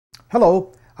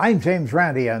Hello, I'm James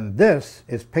Randi, and this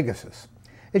is Pigasus.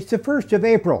 It's the 1st of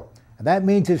April, and that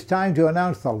means it's time to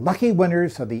announce the lucky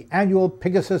winners of the annual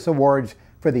Pigasus Awards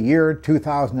for the year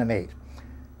 2008.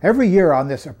 Every year on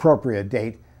this appropriate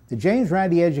date, the James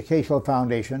Randi Educational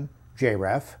Foundation,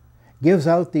 JREF, gives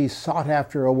out these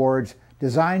sought-after awards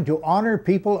designed to honor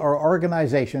people or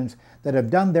organizations that have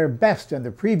done their best in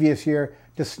the previous year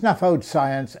to snuff out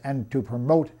science and to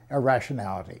promote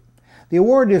irrationality. The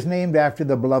award is named after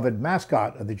the beloved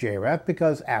mascot of the JREF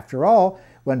because, after all,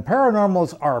 when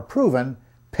paranormals are proven,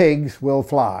 pigs will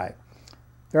fly.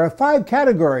 There are 5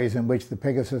 categories in which the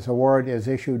Pigasus Award is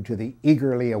issued to the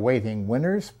eagerly awaiting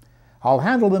winners. I'll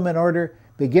handle them in order,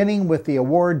 beginning with the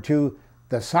award to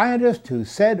the scientist who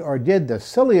said or did the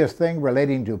silliest thing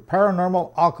relating to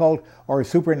paranormal, occult, or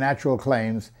supernatural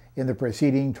claims in the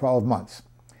preceding 12 months.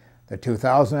 The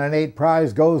 2008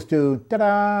 prize goes to,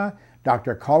 ta-da,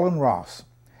 Dr. Colin Ross,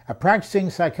 a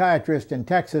practicing psychiatrist in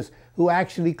Texas who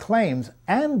actually claims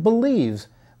and believes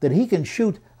that he can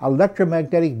shoot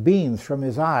electromagnetic beams from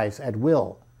his eyes at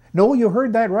will. No, you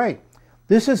heard that right.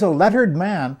 This is a lettered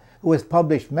man who has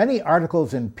published many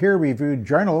articles in peer-reviewed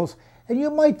journals, and you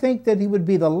might think that he would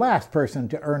be the last person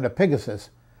to earn a Pigasus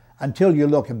until you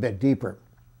look a bit deeper.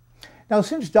 Now,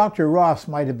 since Dr. Ross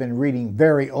might have been reading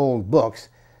very old books,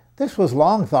 this was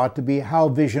long thought to be how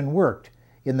vision worked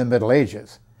in the Middle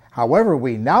Ages. However,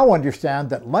 we now understand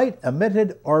that light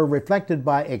emitted or reflected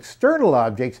by external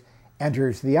objects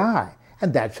enters the eye,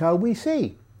 and that's how we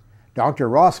see. Dr.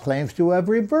 Ross claims to have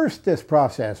reversed this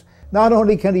process. Not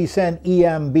only can he send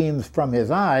EM beams from his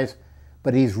eyes,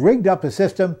 but he's rigged up a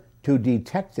system to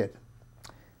detect it.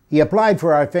 He applied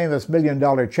for our famous $1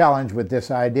 Million Challenge with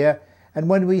this idea, and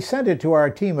when we sent it to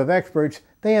our team of experts,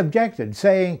 they objected,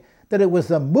 saying that it was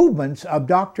the movements of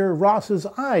Dr. Ross's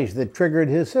eyes that triggered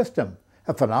his system,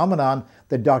 a phenomenon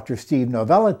that Dr. Steve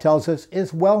Novella tells us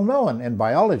is well known in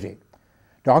biology.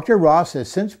 Dr. Ross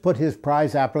has since put his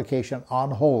prize application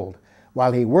on hold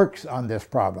while he works on this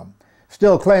problem,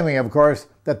 still claiming, of course,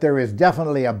 that there is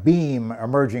definitely a beam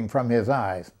emerging from his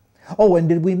eyes. Oh, and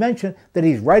did we mention that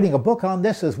he's writing a book on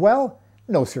this as well?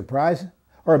 No surprise.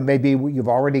 Or maybe you've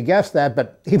already guessed that,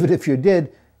 but even if you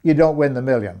did, you don't win the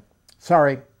million.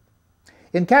 Sorry.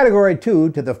 In Category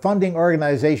 2, to the funding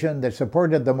organization that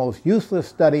supported the most useless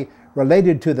study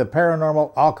related to the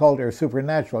paranormal, occult, or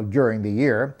supernatural during the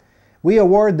year, we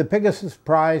award the Pigasus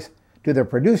Prize to the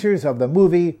producers of the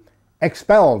movie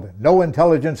Expelled, No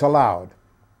Intelligence Allowed,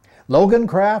 Logan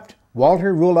Kraft,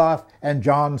 Walter Ruloff, and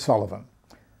John Sullivan.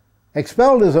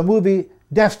 Expelled is a movie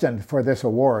destined for this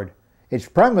award. Its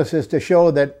premise is to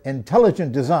show that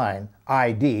intelligent design,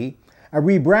 ID, a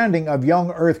rebranding of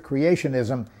young Earth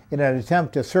creationism in an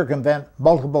attempt to circumvent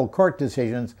multiple court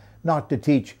decisions not to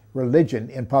teach religion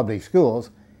in public schools,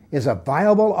 is a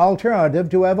viable alternative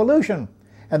to evolution,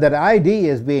 and that ID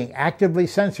is being actively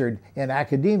censored in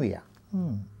academia.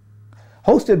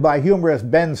 Hosted by humorist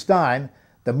Ben Stein,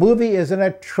 the movie is an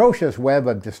atrocious web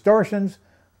of distortions,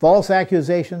 false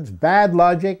accusations, bad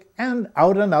logic, and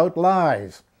out-and-out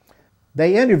lies.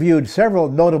 They interviewed several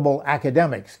notable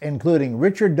academics, including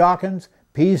Richard Dawkins,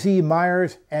 P.Z.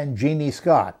 Myers, and Jeannie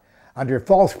Scott, under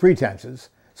false pretenses,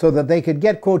 so that they could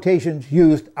get quotations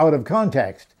used out of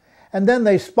context. And then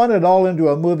they spun it all into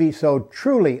a movie so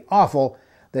truly awful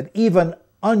that even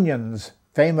Onion's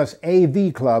famous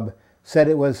AV Club said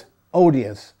it was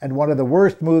odious and one of the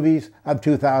worst movies of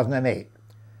 2008.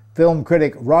 Film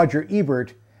critic Roger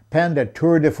Ebert penned a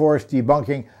tour de force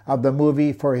debunking of the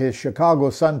movie for his Chicago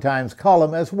Sun-Times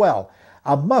column as well,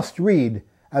 a must-read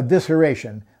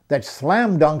evisceration that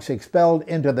slam dunks Expelled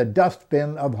into the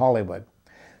dustbin of Hollywood.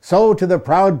 So to the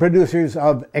proud producers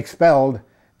of Expelled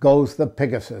goes the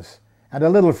Pigasus. And a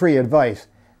little free advice.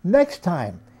 Next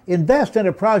time, invest in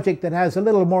a project that has a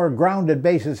little more grounded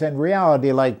basis in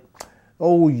reality, like,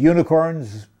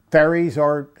 unicorns, fairies,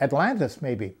 or Atlantis,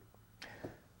 maybe.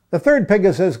 The third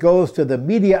Pigasus goes to the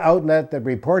media outlet that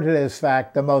reported as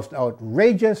fact the most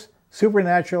outrageous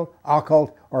supernatural,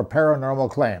 occult, or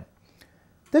paranormal claim.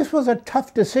 This was a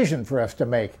tough decision for us to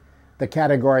make, the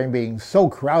category being so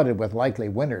crowded with likely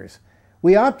winners.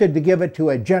 We opted to give it to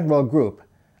a general group,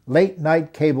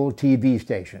 late-night cable TV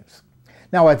stations.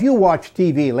 Now, if you watch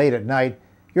TV late at night,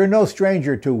 you're no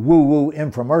stranger to woo-woo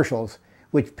infomercials,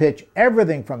 which pitch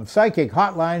everything from psychic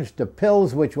hotlines to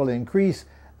pills which will increase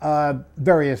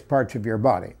various parts of your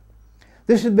body.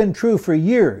 This has been true for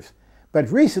years,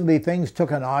 but recently things took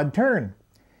an odd turn.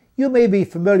 You may be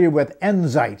familiar with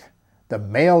Enzyte, the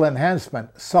male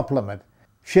enhancement supplement,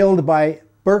 shilled by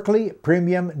Berkeley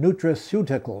Premium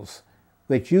Nutraceuticals,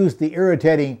 which used the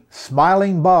irritating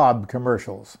Smiling Bob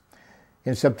commercials.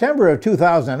 In September of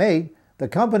 2008, the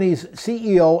company's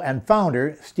CEO and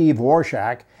founder, Steve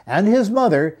Warshak, and his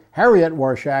mother, Harriet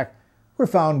Warshak, were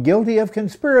found guilty of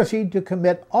conspiracy to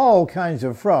commit all kinds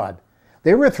of fraud.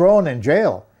 They were thrown in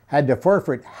jail, had to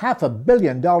forfeit $500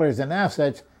 million in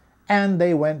assets, and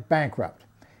they went bankrupt.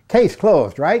 Case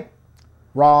closed, right?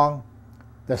 Wrong.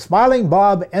 The Smiling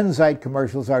Bob Enzyte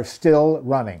commercials are still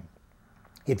running.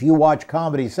 If you watch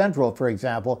Comedy Central, for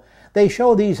example, they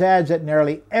show these ads at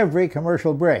nearly every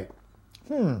commercial break.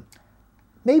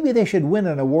 Maybe they should win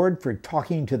an award for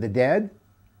talking to the dead?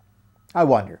 I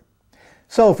wonder.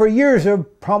 So for years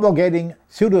of promulgating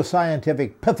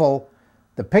pseudoscientific piffle,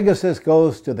 the Pigasus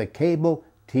goes to the cable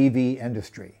TV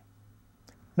industry.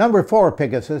 Number 4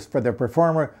 Pigasus for the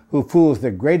performer who fools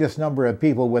the greatest number of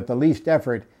people with the least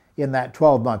effort in that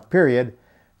 12-month period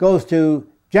goes to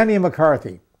Jenny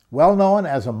McCarthy, well known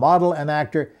as a model and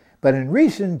actor, but in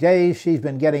recent days she's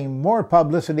been getting more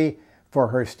publicity for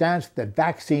her stance that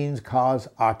vaccines cause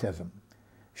autism.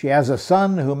 She has a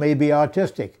son who may be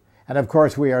autistic, and of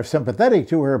course we are sympathetic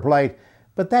to her plight,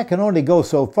 but that can only go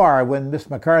so far when Miss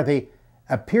McCarthy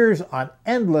appears on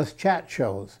endless chat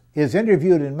shows, is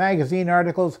interviewed in magazine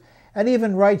articles, and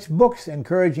even writes books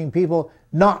encouraging people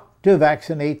not to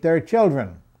vaccinate their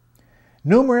children.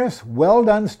 Numerous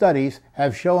well-done studies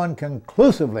have shown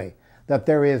conclusively that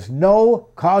there is no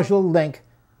causal link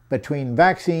between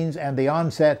vaccines and the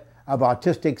onset of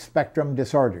autistic spectrum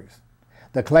disorders.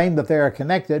 The claim that they are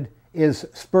connected is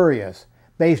spurious,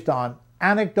 based on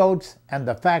anecdotes and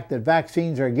the fact that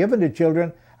vaccines are given to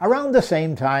children around the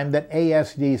same time that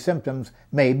ASD symptoms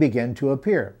may begin to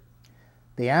appear.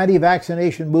 The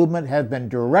anti-vaccination movement has been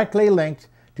directly linked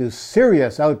to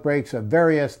serious outbreaks of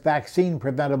various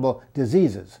vaccine-preventable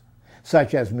diseases,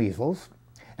 such as measles,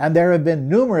 and there have been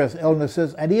numerous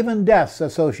illnesses and even deaths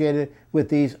associated with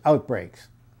these outbreaks.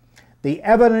 The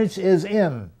evidence is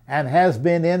in, and has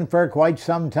been in for quite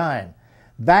some time.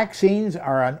 Vaccines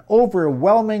are an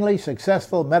overwhelmingly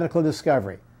successful medical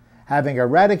discovery, having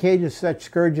eradicated such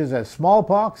scourges as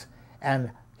smallpox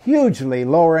and hugely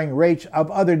lowering rates of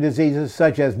other diseases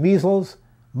such as measles,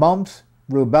 mumps,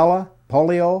 rubella,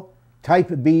 polio,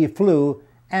 type B flu,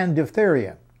 and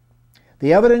diphtheria.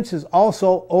 The evidence is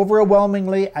also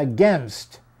overwhelmingly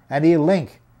against any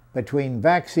link between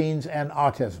vaccines and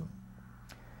autism.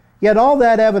 Yet all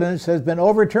that evidence has been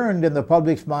overturned in the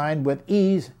public's mind with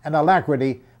ease and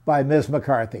alacrity by Ms.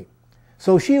 McCarthy.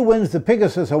 So she wins the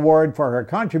Pigasus Award for her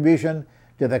contribution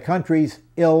to the country's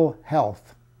ill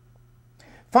health.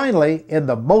 Finally, in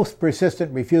the most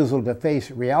persistent refusal to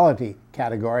face reality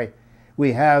category,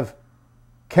 we have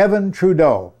Kevin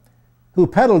Trudeau, who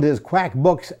peddled his quack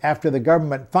books after the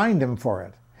government fined him for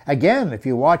it. Again, if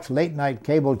you watch late-night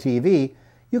cable TV,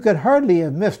 you could hardly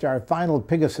have missed our final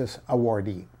Pigasus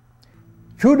awardee.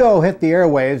 Trudeau hit the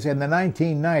airwaves in the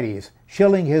 1990s,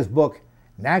 shilling his book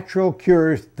Natural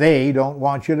Cures They Don't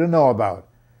Want You to Know About,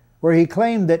 where he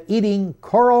claimed that eating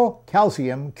coral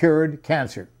calcium cured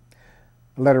cancer.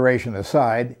 Alliteration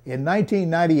aside, in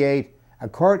 1998, a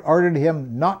court ordered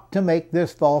him not to make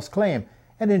this false claim,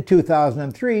 and in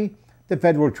 2003, the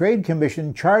Federal Trade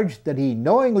Commission charged that he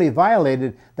knowingly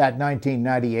violated that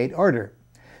 1998 order.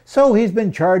 So he's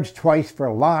been charged twice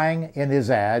for lying in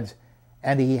his ads,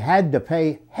 and he had to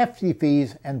pay hefty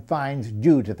fees and fines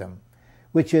due to them,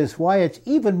 which is why it's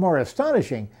even more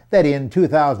astonishing that in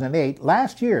 2008,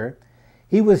 last year,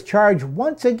 he was charged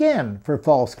once again for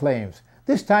false claims,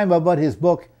 this time about his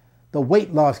book, The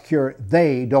Weight Loss Cure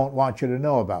They Don't Want You to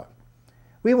Know About.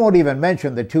 We won't even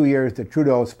mention the 2 years that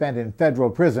Trudeau spent in federal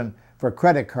prison for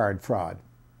credit card fraud.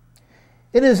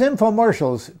 In his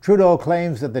infomercials, Trudeau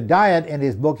claims that the diet in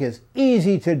his book is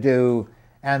easy to do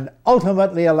and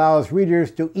ultimately allows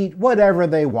readers to eat whatever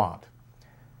they want.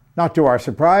 Not to our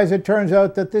surprise, it turns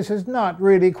out that this is not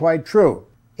really quite true.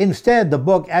 Instead, the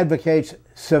book advocates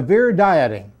severe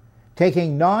dieting,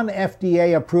 taking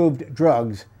non-FDA approved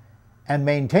drugs, and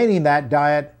maintaining that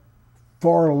diet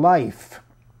for life.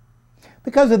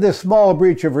 Because of this small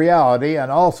breach of reality,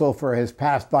 and also for his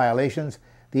past violations,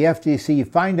 the FTC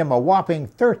fined him a whopping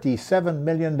 $37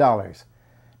 million.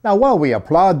 Now, while we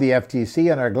applaud the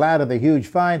FTC and are glad of the huge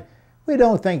fine, we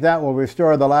don't think that will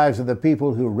restore the lives of the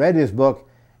people who read his book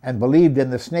and believed in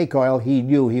the snake oil he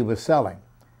knew he was selling.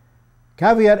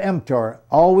 Caveat emptor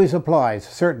always applies,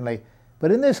 certainly,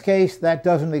 but in this case that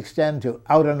doesn't extend to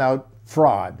out-and-out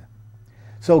fraud.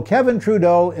 So Kevin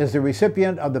Trudeau is the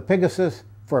recipient of the Pigasus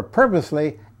for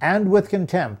purposely and with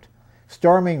contempt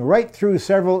storming right through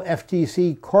several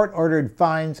FTC court-ordered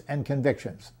fines and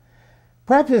convictions.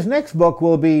 Perhaps his next book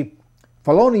will be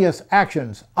Felonious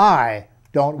Actions I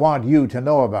Don't Want You to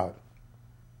Know About.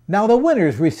 Now the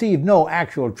winners received no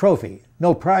actual trophy,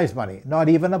 no prize money, not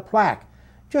even a plaque,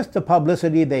 just the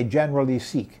publicity they generally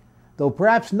seek, though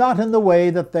perhaps not in the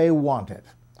way that they want it.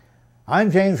 I'm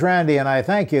James Randi, and I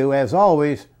thank you, as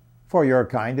always, for your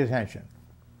kind attention.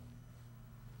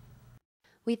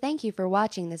 We thank you for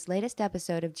watching this latest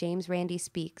episode of James Randi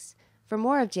Speaks. For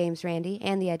more of James Randi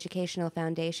and the Educational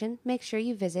Foundation, make sure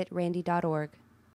you visit randi.org.